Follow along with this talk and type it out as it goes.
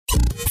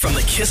From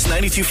the Kiss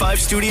 92.5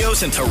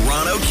 studios in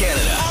Toronto,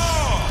 Canada.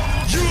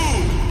 Are you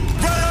ready?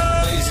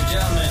 Ladies and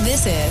gentlemen,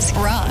 This is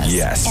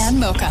Roz and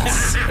Mocha.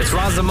 it's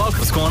Roz and Mocha.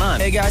 What's going on?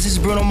 Hey guys, this is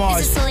Bruno Mars.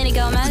 This is Selena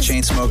Gomez. The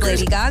Chainsmokers.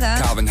 Lady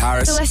Gaga. Calvin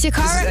Harris. Alessia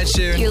Cara. This is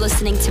Ed Sheeran. You're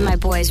listening to my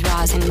boys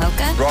Roz and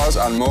Mocha. Roz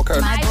and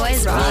Mocha. My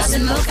boys Roz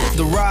and Mocha.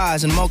 The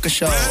Roz and Mocha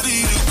Show.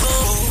 Ready to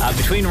go.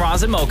 Between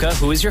Roz and Mocha,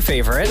 who is your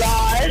favorite? You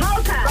guys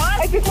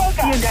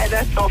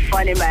are so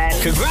funny, man.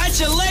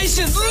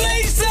 Congratulations,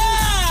 Lisa!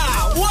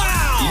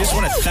 Wow! You just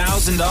won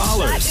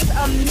 $1,000. It's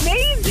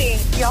amazing.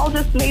 Y'all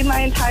just made my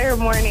entire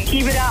morning.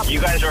 Keep it up.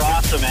 You guys are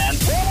awesome, man.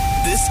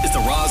 This is the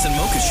Roz and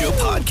Mocha Show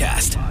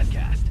podcast.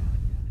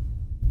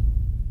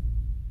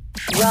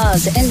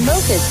 Roz and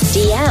Mocha's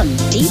DM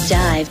Deep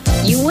Dive.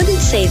 You wouldn't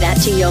say that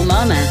to your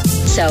mama,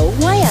 so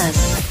why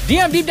us?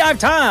 DM Deep Dive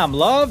time.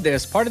 Love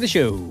this part of the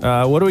show.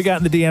 What do we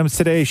got in the DMs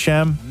today,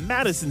 Shem?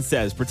 Madison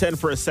says, pretend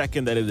for a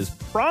second that it is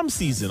prom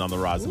season on the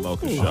Roz and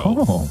Mocha Show.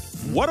 Oh.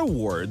 What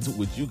awards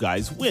would you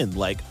guys win?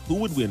 Like, who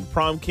would win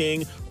Prom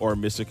King or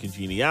Mr.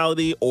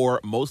 Congeniality or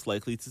Most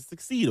Likely to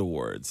Succeed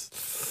awards?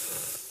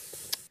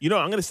 You know,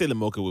 I'm going to say the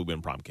Mocha would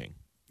win Prom King.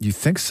 You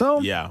think so?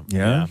 Yeah.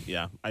 I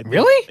think-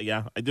 Really?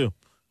 Yeah, I do.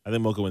 I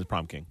think Mocha wins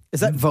Prom King. Is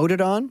that voted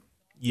on?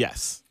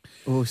 Yes.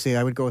 Oh, see,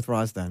 I would go with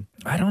Roz then.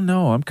 I don't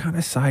know. I'm kind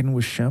of siding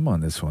with Shem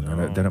on this one.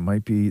 That it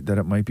might be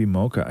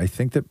Mocha. I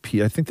think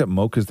that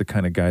Mocha's the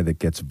kind of guy that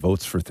gets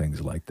votes for things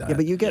like that. Yeah,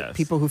 but you get Yes.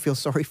 people who feel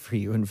sorry for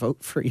you and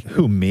vote for you.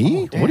 Who,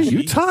 me? What are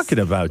you jeez. talking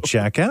about,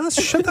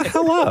 jackass? Shut the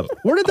hell up.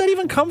 Where did that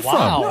even come Wow.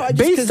 from? No, I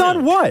just- Based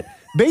on what?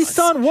 Based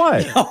on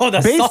what? Oh,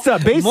 that's based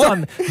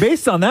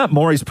on that,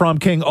 Maury's prom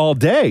king all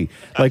day.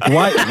 Like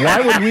why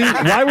would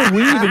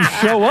we even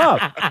show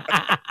up?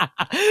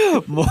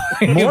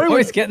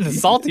 Maury's getting the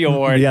salty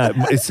award. Yeah,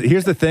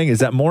 here's the thing: is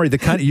that Maury,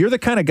 you're the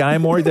kind of guy,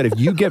 Maury, that if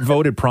you get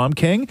voted prom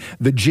king,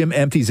 the gym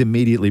empties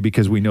immediately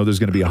because we know there's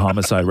going to be a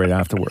homicide right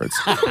afterwards.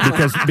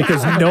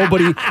 because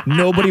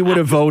nobody would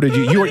have voted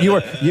you.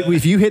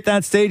 If you hit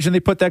that stage and they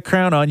put that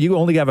crown on, you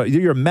only have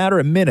you're a matter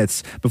of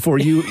minutes before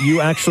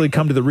you actually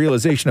come to the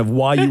realization of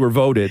why you were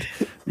voted.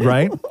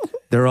 Right?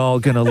 They're all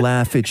gonna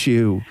laugh at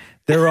you.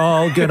 They're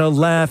all gonna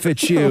laugh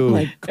at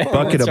you.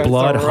 Bucket of Starts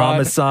blood, to run.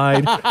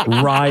 homicide,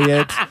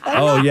 riot.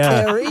 Oh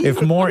yeah. Carrie.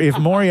 If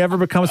Maury ever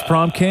becomes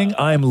prom king,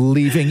 I'm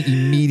leaving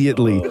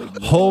immediately.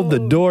 Hold the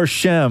door,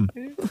 Shem.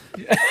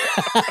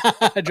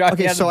 Drop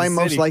me Okay, out so of the I'm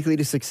most city. likely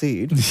to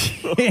succeed.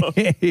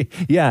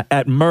 Yeah,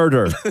 at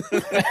murder.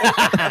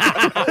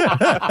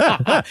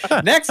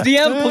 Next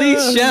DM,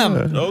 please,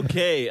 Shem.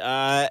 Okay.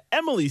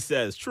 Emily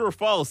says, true or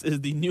false,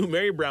 is the new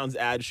Mary Brown's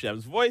ad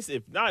Shem's voice?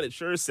 If not, it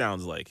sure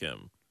sounds like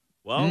him.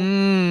 Well,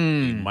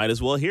 you might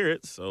as well hear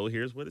it, so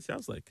here's what it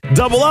sounds like.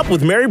 Double up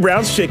with Mary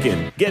Brown's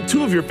Chicken. Get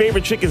 2 of your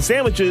favorite chicken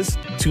sandwiches,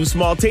 2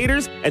 small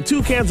taters, and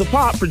 2 cans of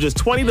pop for just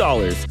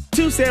 $20.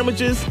 2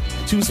 sandwiches,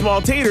 2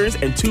 small taters,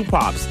 and 2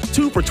 pops.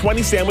 2 for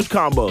 20 sandwich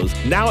combos.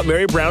 Now at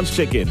Mary Brown's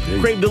Chicken.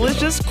 Crave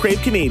delicious,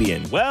 crave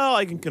Canadian. Well,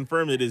 I can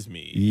confirm it is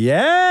me.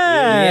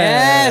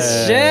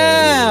 Yes,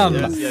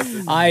 Shem.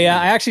 Yes. I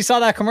actually saw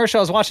that commercial.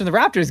 I was watching the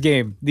Raptors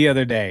game the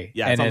other day,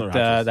 Yeah, and it's on the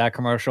Raptors. that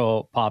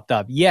commercial popped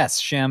up. Yes,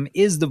 Shem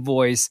is the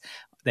voice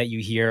that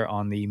you hear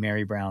on the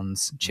Mary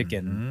Brown's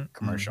chicken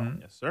commercial.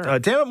 Yes, sir.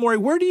 Damn it, Maury,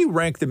 where do you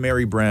rank the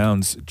Mary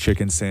Brown's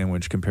chicken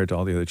sandwich compared to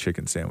all the other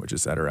chicken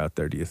sandwiches that are out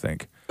there, do you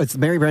think? It's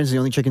Mary Brown's the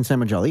only chicken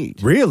sandwich I'll eat.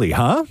 Really,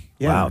 huh?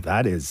 Yeah. Wow,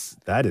 that is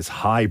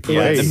high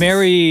praise.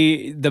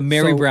 The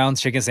Mary So-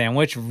 Brown's chicken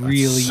sandwich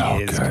really so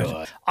is good.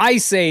 good. I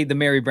say the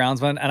Mary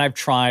Brown's one, and I've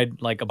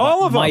tried like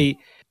All of them.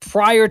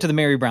 prior to the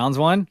Mary Brown's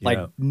one, like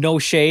Yeah. no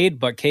shade,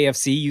 but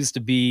KFC used to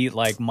be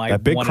like my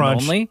That big one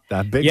crunch. and only.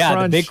 That big yeah,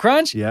 crunch. the big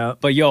crunch. Yeah.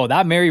 But yo,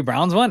 that Mary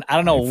Brown's one, I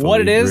don't know I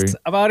what it fully is agree.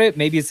 about it.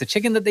 Maybe it's the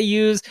chicken that they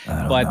use, I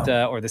don't but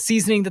know. or the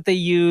seasoning that they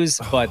use.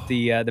 But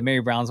the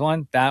Mary Brown's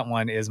one, that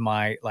one is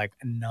my like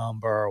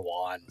number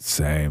one.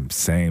 Same.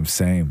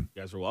 You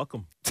guys are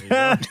welcome.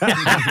 There you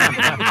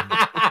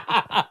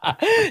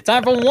go.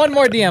 Time for one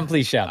more DM,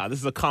 please, Chef. This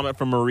is a comment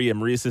from Maria.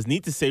 Maria says,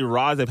 need to say,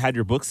 Roz, I've had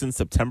your book since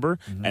September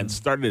and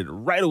started it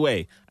right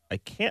away. I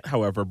can't,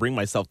 however, bring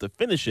myself to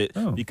finish it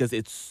because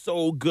it's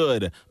so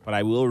good, but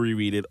I will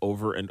reread it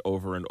over and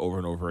over and over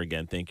and over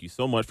again. Thank you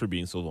so much for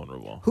being so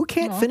vulnerable. Who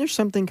can't finish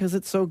something because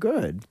it's so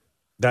good?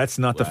 That's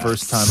not the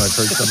first time I've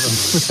heard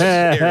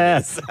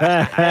something.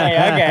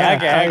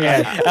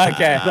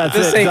 Okay. That's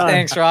Just it, say done.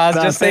 thanks, Roz.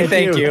 Done. Just say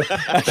thank you.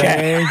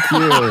 Thank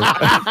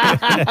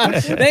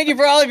you. Thank you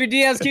for all of your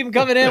DMs. Keep them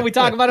coming in. We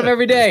talk about them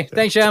every day.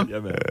 Thanks, Shem. Yeah,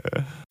 man.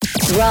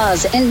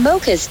 Roz and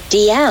Mocha's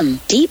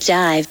DM Deep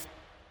Dive.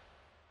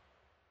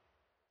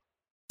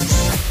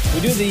 We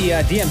do the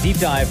DM Deep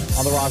Dive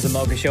on the Roz and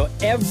Mocha Show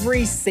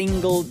every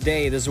single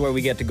day. This is where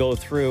we get to go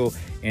through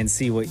and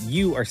see what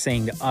you are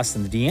saying to us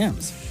in the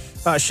DMs.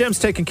 Shem's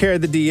taking care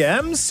of the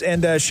DMs.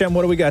 And Shem,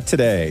 what do we got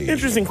today?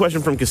 Interesting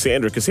question from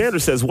Cassandra. Cassandra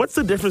says, what's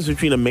the difference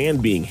between a man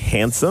being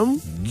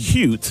handsome,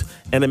 cute,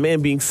 and a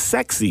man being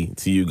sexy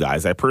to you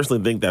guys? I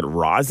personally think that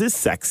Roz is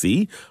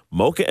sexy,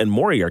 Mocha and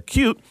Maury are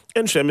cute,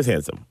 and Shem is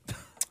handsome.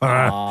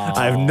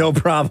 I have no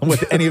problem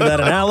with any of that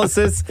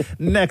analysis.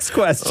 Next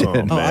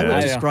question. I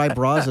would describe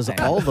Roz as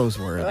all those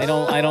words. I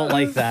don't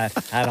like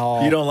that at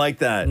all. You don't like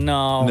that?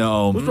 No.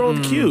 No. What's wrong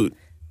with cute?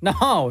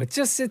 No, it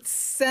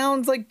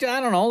sounds like, I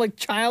don't know, like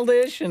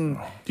childish and.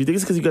 Do you think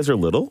it's because you guys are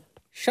little?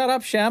 Shut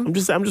up, Shem. I'm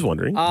just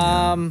wondering.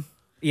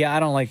 Yeah,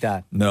 I don't like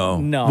that. No.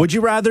 No. Would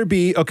you rather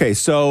be okay?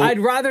 So I'd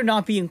rather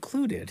not be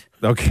included.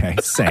 okay,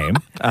 same.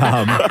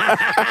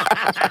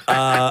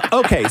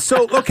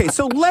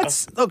 So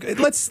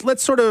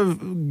let's sort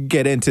of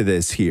get into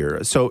this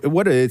here. So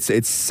what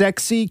it's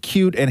sexy,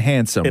 cute, and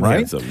handsome, And right?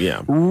 handsome,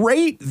 yeah.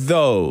 Rate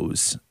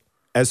those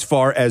as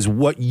far as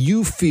what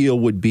you feel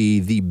would be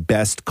the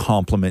best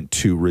compliment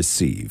to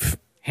receive.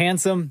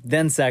 Handsome,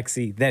 then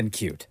sexy, then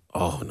cute.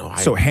 Oh no!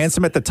 So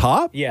handsome at the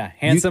top? Yeah,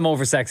 handsome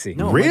over sexy.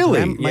 No,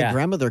 Really? My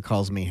grandmother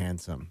calls me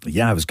handsome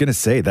Yeah, I was gonna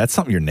say that's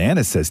something your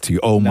nana says to you.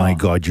 Oh my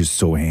God, you're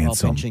so while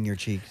handsome. pinching your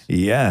cheeks.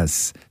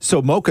 Yes.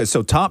 So Mocha,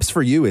 so tops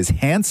for you is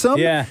handsome,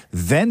 Yeah.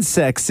 then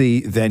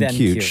sexy, then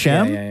cute. cute.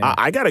 Shem, Yeah.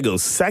 I gotta go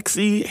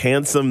sexy,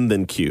 handsome,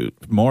 then cute.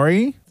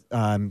 Maury.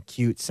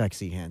 Cute,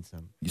 sexy,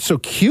 handsome. So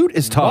cute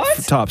is What?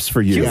 tops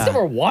for you. Cute's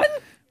number one?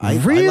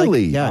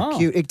 Really? Oh.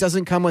 Cute. It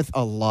doesn't come with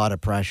a lot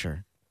of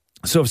pressure.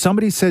 So if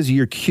somebody says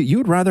you're cute, you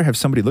would rather have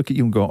somebody look at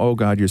you and go, "Oh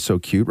God, you're so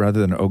cute," rather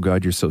than "Oh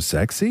God, you're so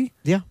sexy."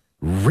 Yeah.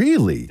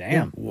 Really?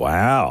 Damn.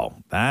 Wow,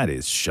 that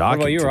is shocking.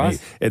 What about you, to me.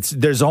 Ross?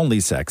 There's only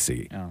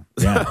sexy. Oh.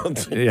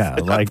 Yeah,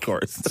 like Of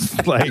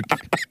course. like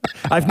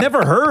I've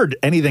never heard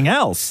anything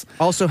else.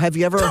 Also, have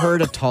you ever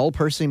heard a tall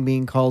person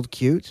being called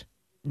cute?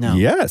 No.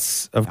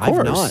 Yes, of course.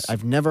 I've not.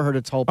 I've never heard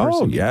a tall person.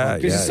 Oh being yeah,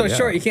 called Because you're so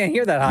short, you can't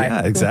hear that high.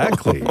 Yeah,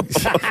 exactly.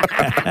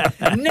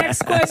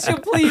 Next question,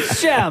 please,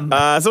 Shem.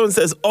 Someone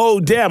says, "Oh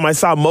damn, I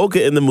saw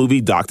Mocha in the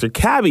movie Dr.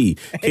 Cabby.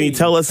 Can you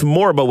tell us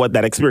more about what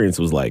that experience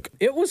was like?"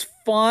 It was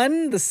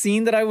fun. The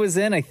scene that I was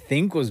in, I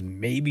think, was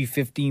maybe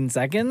 15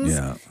 seconds,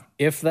 Yeah.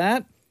 if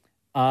that.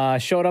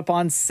 Showed up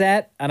on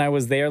set, and I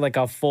was there like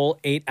a full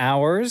 8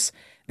 hours.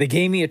 They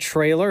gave me a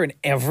trailer and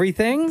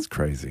everything. It's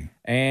crazy.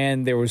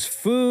 And there was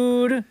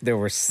food, there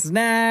were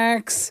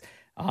snacks.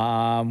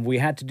 We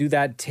had to do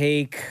that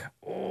take.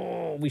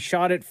 We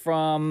shot it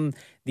from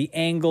the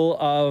angle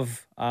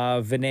of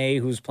Vinay,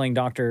 who's playing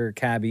Dr.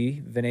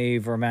 Cabby,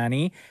 Vinay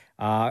Vermani.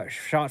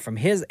 Shot from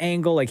his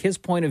angle, like his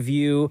point of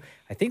view,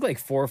 I think like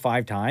 4 or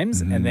 5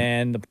 times. And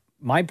then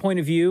my point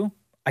of view,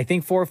 I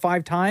think 4 or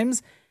 5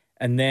 times.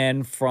 And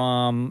then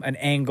from an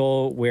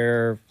angle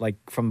where, like,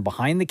 from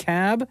behind the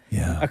cab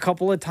a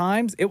couple of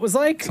times. It was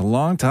like... It's a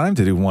long time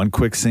to do one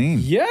quick scene.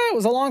 Yeah, it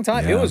was a long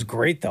time. Yeah. It was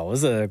great, though.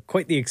 It was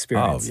quite the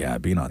experience. Oh, yeah.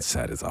 Being on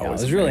set is always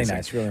it was really amazing.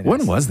 nice, really nice.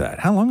 When was that?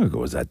 How long ago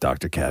was that,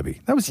 Dr.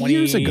 Cabby? That was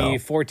years ago.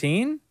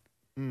 2014?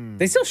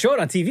 They still show it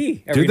on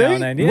TV every Do now they?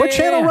 and then. Yeah, What yeah,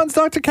 channel yeah. runs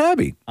Dr.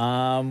 Cabby? One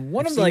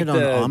I've of seen like it on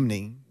the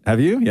Omni. Have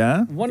you?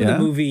 Yeah. one of the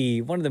movie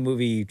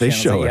They channels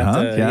show that you it, have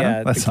huh? to,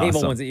 Yeah? That's the cable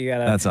awesome. ones that you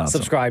gotta That's awesome.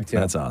 subscribe to.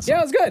 That's awesome.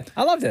 Yeah, it was good.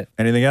 I loved it.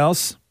 Anything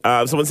else?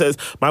 Someone says,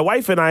 "My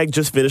wife and I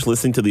just finished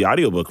listening to the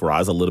audiobook,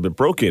 Roz, A Little Bit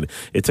Broken.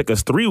 It took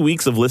us 3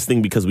 weeks of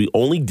listening because we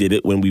only did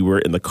it when we were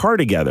in the car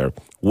together.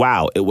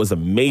 Wow, it was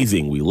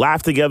amazing. We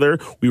laughed together,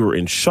 we were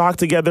in shock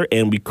together,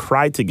 and we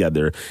cried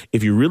together.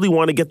 If you really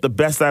want to get the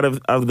best out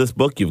of this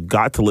book, you've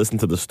got to listen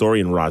to the story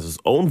in Roz's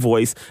own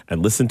voice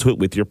and listen to it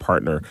with your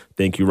partner.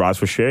 Thank you, Roz,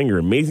 for sharing your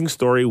amazing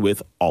story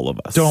with all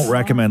of us." Don't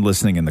recommend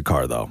listening in the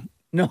car, though.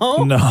 No?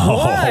 No.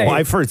 Why?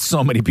 I've heard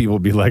so many people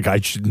be like, I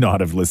should not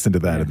have listened to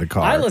that in the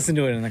car. I listened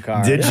to it in the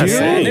car. Did you?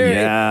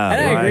 Yeah,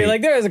 and I agree. right.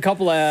 Like there was a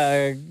couple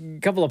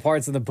of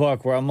parts in the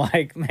book where I'm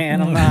like,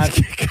 man, I'm not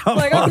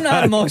I'm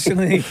not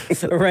emotionally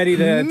ready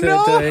to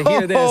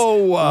hear this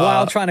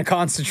while trying to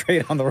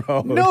concentrate on the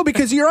road. No,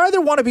 because you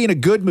either want to be in a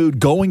good mood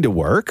going to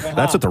work.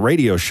 That's what the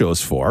radio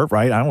show's for,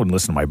 right? I wouldn't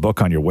listen to my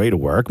book on your way to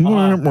work,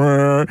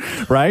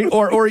 right?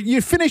 Or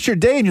you finish your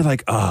day and you're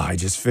like, oh, I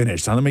just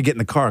finished. Now let me get in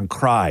the car and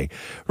cry,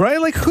 right?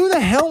 Like, who the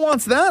hell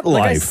wants that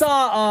life? Like I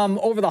saw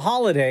over the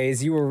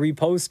holidays, you were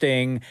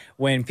reposting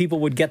when people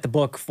would get the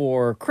book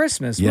for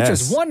Christmas, which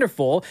is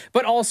wonderful.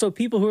 But also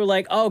people who are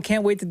like, oh,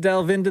 can't wait to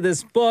delve into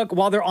this book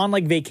while they're on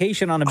like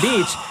vacation on a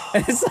beach.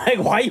 And it's like,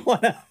 why you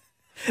want to?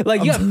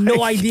 Like, you have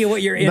no idea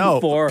what you're in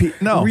for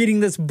reading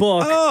this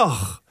book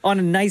on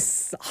a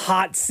nice,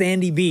 hot,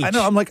 sandy beach. I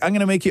know. I'm like, I'm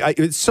going to make you.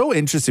 It's so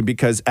interesting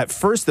because at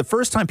first, the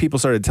first time people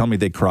started telling me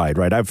they cried,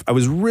 right? I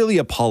was really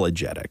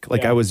apologetic.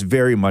 Like, I was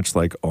very much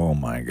like, oh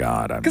my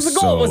God, I'm so because the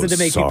goal wasn't to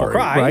make people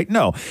cry. Right?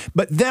 No.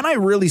 But then I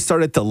really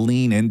started to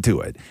lean into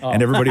it.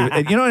 And everybody,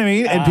 you know what I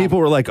mean? And people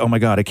were like, oh my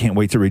God, I can't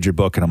wait to read your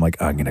book. And I'm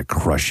like, I'm going to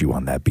crush you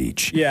on that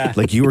beach. Yeah.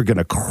 Like, you were going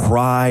to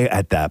cry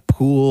at that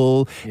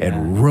pool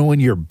and ruin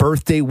your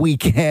birthday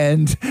weekend.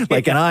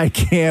 Like, and I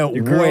can't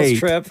your wait. girl's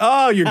trip.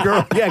 Oh, your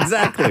girl. Yeah,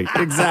 exactly.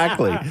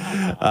 Exactly.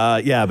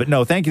 Yeah, but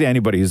no, thank you to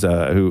anybody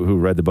who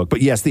read the book.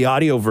 But yes, the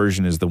audio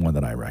version is the one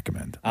that I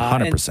recommend.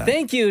 100%. And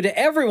thank you to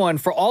everyone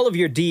for all of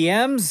your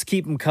DMs.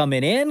 Keep them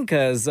coming in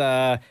because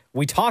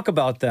we talk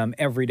about them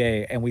every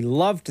day and we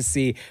love to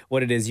see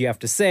what it is you have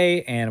to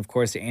say and, of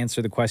course, to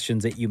answer the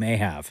questions that you may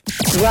have.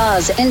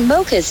 Roz and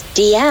Mocha's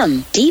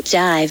DM Deep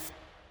Dive.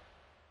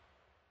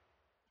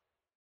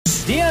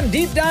 DM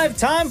deep dive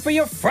time for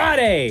your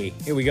Friday.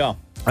 Here we go.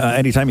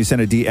 Anytime you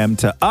send a DM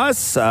to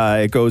us,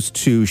 it goes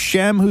to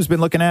Shem, who's been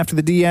looking after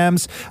the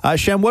DMs.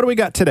 Shem, what do we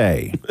got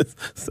today?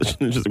 Such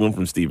an interesting one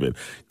from Steven.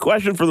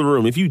 Question for the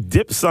room. If you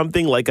dip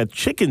something like a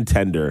chicken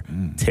tender,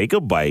 take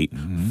a bite,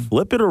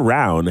 flip it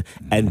around,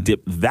 and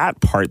dip that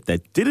part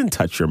that didn't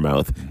touch your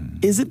mouth,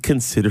 is it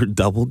considered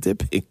double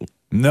dipping?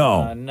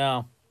 No.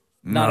 No.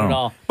 Not at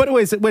all. But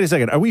wait a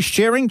second. Are we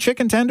sharing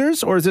chicken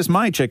tenders, or is this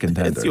my chicken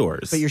tender? It's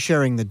yours. But you're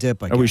sharing the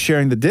dip, I guess. Are we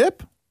sharing the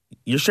dip?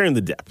 You're sharing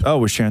the dip. Oh,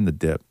 we're sharing the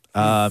dip.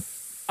 I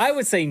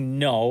would say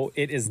no,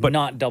 it is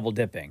not double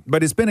dipping.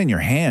 But it's been in your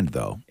hand,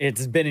 though.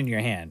 It's been in your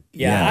hand.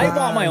 Yeah, Yeah. I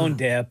bought my own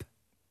dip.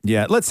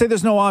 Yeah. Let's say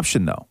there's no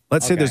option, though.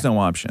 Let's say there's no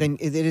option. Then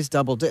it is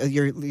double dip.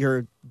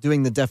 You're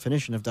doing the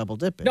definition of double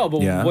dipping. No,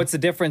 but Yeah. what's the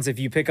difference if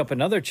you pick up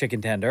another chicken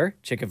tender,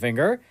 chicken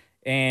finger,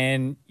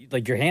 and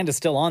like your hand is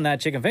still on that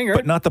chicken finger?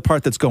 But not the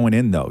part that's going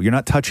in, though. You're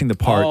not touching the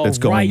part that's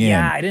going right, in.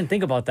 Yeah, I didn't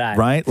think about that.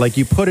 Right? Like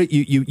you put it,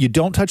 you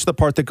don't touch the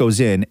part that goes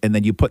in, and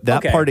then you put that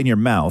Okay. part in your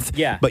mouth.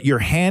 Yeah. But your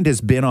hand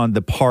has been on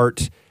the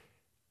part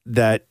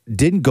that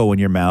didn't go in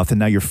your mouth, and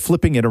now you're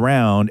flipping it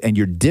around and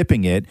you're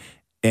dipping it,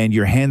 and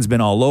your hand's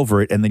been all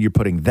over it, and then you're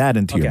putting that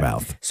into your Okay.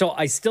 mouth. So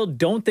I still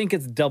don't think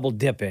it's double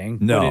dipping,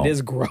 No. but it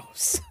is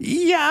gross.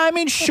 Yeah, I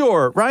mean,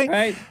 sure, right?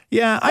 Right?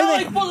 Yeah,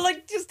 I think.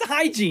 like just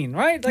hygiene,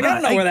 right? Like I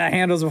don't know where that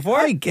hand was before.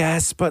 I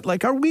guess, but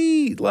like, are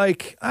we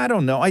like? I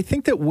don't know. I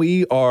think that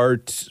we are.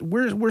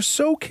 We're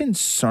so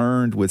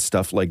concerned with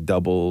stuff like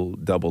double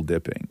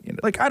dipping. You know,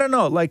 like I don't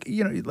know. Like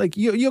like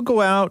you'll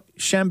go out.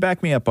 Shem,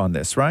 back me up on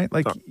this, right?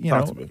 Like Talk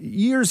to me.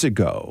 years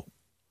ago,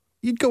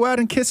 you'd go out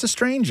and kiss a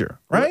stranger,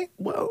 right?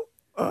 Well,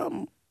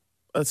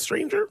 a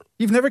stranger?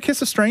 You've never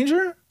kissed a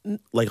stranger?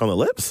 Like on the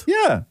lips?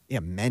 Yeah. Yeah,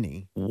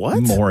 many.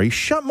 What? Maury,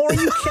 shut Maury.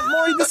 You can't,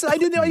 Maury. I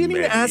didn't even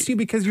Many. ask you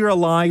because you're a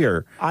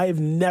liar. I've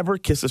never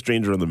kissed a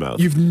stranger on the mouth.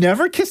 You've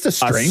never kissed a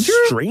stranger?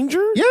 A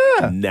stranger?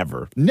 Yeah.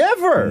 Never.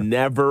 Never.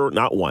 Never.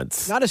 Not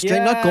once. Not a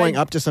stranger. Not going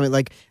up to somebody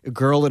like a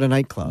girl at a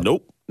nightclub.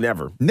 Nope.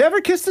 Never.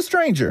 Never kissed a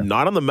stranger.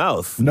 Not on the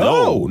mouth.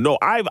 No. No.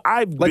 I've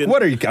Like been.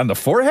 what are you on the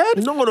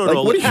forehead? No. Like,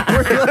 what,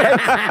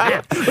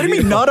 what do you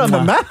mean not on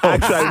the mouth?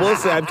 Actually, I will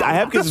say I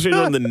have kissed a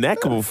stranger on the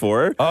neck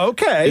before.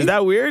 Okay. Is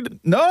that weird?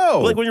 No.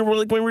 Like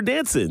when we're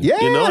dancing. You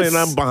know, Yes. and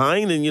I'm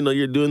behind, and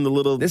you're doing the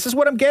little. This is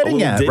what I'm getting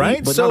little at, ditty,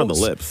 right? But not on the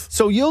lips.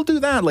 So you'll do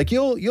that. Like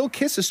you'll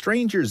kiss a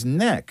stranger's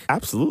neck.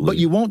 Absolutely. But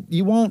you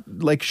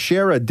won't like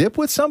share a dip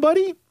with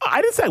somebody? I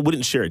didn't say I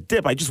wouldn't share a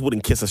dip. I just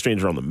wouldn't kiss a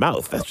stranger on the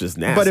mouth. That's just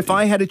nasty. But if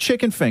I had a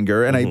chicken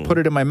finger and I put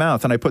it in my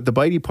mouth and I put the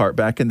bitey part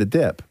back in the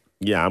dip.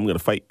 Yeah, I'm gonna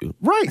fight you.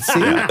 Right, see?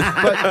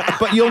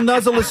 but you'll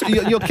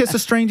you'll kiss a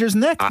stranger's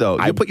neck though.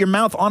 You'll put your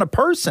mouth on a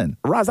person.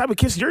 Roz, I would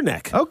kiss your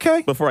neck.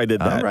 Okay. Before I did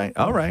that.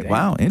 All right.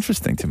 Wow,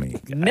 interesting to me.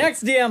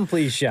 Next DM,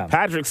 please, Shem.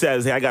 Patrick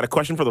says, hey, I got a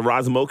question for the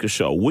Roz and Mocha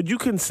show. Would you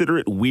consider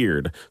it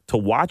weird to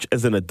watch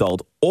as an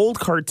adult old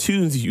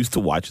cartoons you used to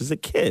watch as a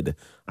kid?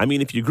 I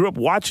mean, if you grew up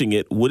watching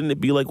it, wouldn't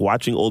it be like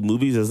watching old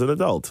movies as an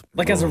adult?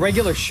 Like as a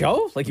regular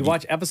show? Like you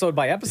watch episode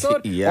by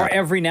episode? Yeah. Or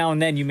every now and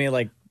then you may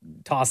like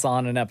toss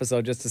on an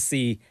episode just to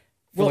see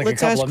for Well, like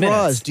let's a couple ask of minutes.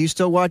 Roz. Do you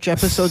still watch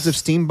episodes of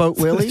Steamboat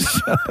Willie?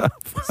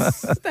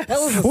 What the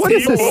hell is a What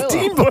is a Steamboat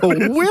Steamboat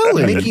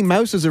Willie? Mickey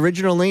Mouse's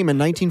original name in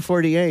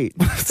 1948.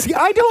 See,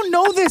 I don't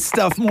know this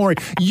stuff, Maury.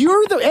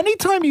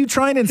 Anytime you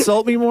try and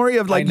insult me, Maury,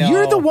 I'm like, I know.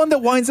 you're the one that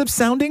winds up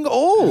sounding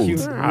old. You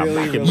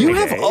really You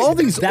have all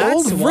these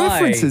That's old why.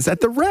 references at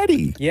the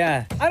ready.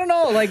 Yeah. I don't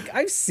know. Like,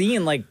 I've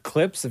seen like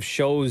clips of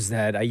shows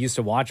that I used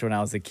to watch when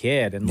I was a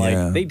kid, and like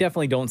Yeah. they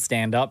definitely don't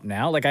stand up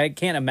now. Like, I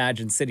can't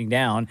imagine sitting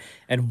down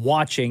and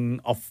watching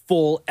a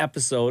full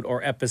episode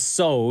or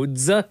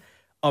episodes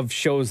of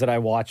shows that I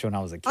watched when I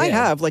was a kid. I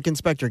have like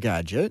Inspector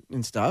Gadget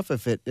and stuff.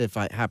 If it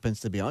happens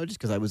to be on, just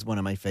because I was one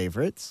of my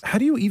favorites. How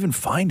do you even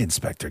find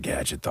Inspector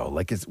Gadget though?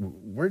 Like,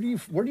 where do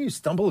you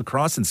stumble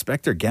across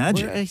Inspector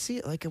Gadget? Where I see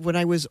it, like when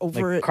I was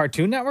over Like at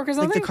Cartoon Network or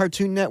like something? the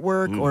Cartoon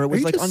Network, or it Are was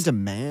you like just- on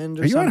demand.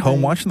 Or Are you something. at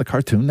home watching the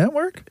Cartoon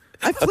Network?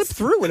 I flip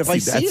through it if I See,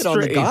 see that's it on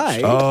the strange.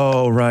 guide.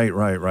 Oh,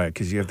 right.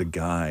 Because you have the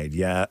guide.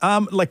 Yeah.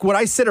 Like, would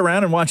I sit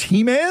around and watch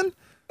He-Man?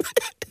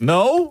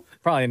 No.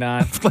 Probably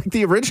not. Like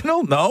the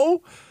original?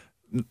 No.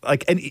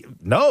 Like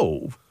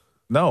no.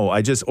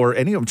 I just I'm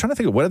trying to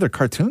think of what other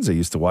cartoons I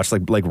used to watch,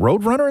 like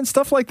Roadrunner and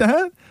stuff like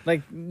that.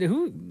 Like,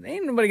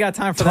 ain't nobody got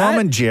time for that. Tom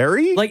and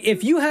Jerry. Like,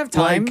 if you have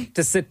time Like-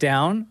 to sit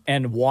down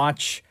and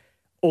watch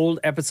old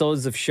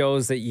episodes of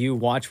shows that you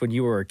watched when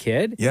you were a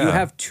kid, Yeah. you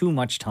have too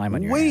much time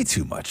on your way hands.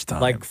 too much time.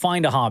 Like,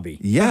 find a hobby.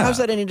 yeah. How's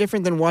that any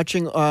different than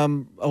watching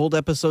old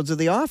episodes of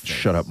The Office?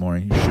 Shut up,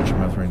 Maury. You shut your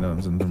mouth right now.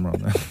 There's nothing wrong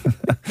with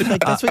that.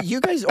 Like that's what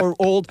you guys or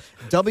old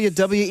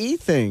WWE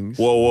things.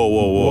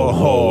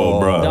 Whoa,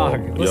 bro.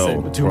 Dog,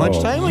 listen. Yo, Too much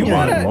time on You your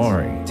want hands.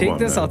 Maury. Take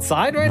this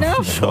outside right now?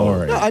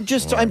 Maury. No, I'm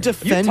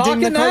defending talking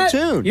the that?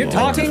 cartoon. You're I'm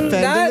talking defending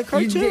that? the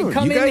cartoon. You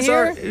come You in guys here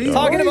are- talking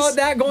Maury's- about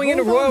that going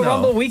into Hold on Royal now.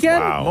 Rumble weekend?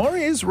 Wow.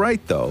 Maury is right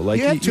though. Like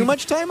you have too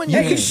much time on your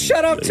Yeah, you hands.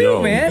 shut up too,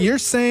 Yo. man. You're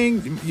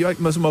saying,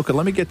 Mocha,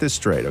 let me get this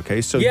straight,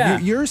 okay? So Yeah.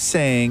 you're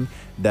saying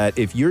that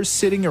if you're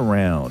sitting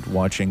around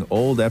watching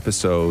old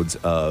episodes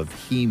of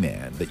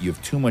He-Man, that you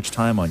have too much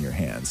time on your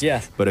hands.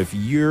 Yes. But if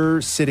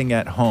you're sitting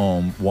at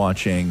home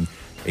watching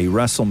a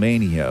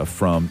WrestleMania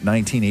from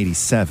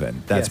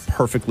 1987, that's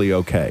perfectly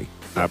okay.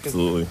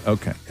 Absolutely.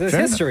 Okay. Because it's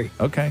Fair history.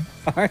 enough. Okay.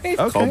 All right.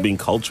 Okay. Called being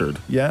cultured.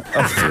 Yeah.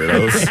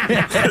 Weirdos.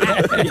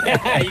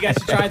 Yeah, you guys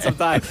should try it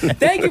sometime.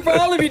 Thank you for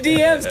all of your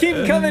DMs. Keep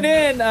them coming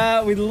in.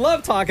 We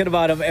love talking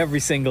about them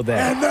every single day.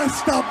 And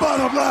that's the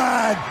bottom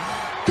line.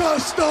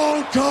 Cause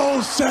Stone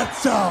Cold said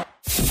so.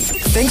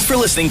 Thanks for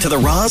listening to the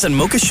Roz and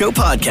Mocha Show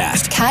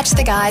podcast. Catch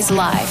the guys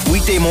live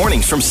Weekday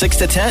mornings from 6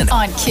 to 10.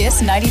 on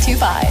Kiss 92.5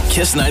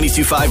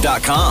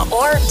 Kiss925.com.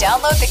 or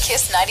download the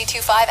Kiss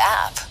 92.5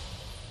 app.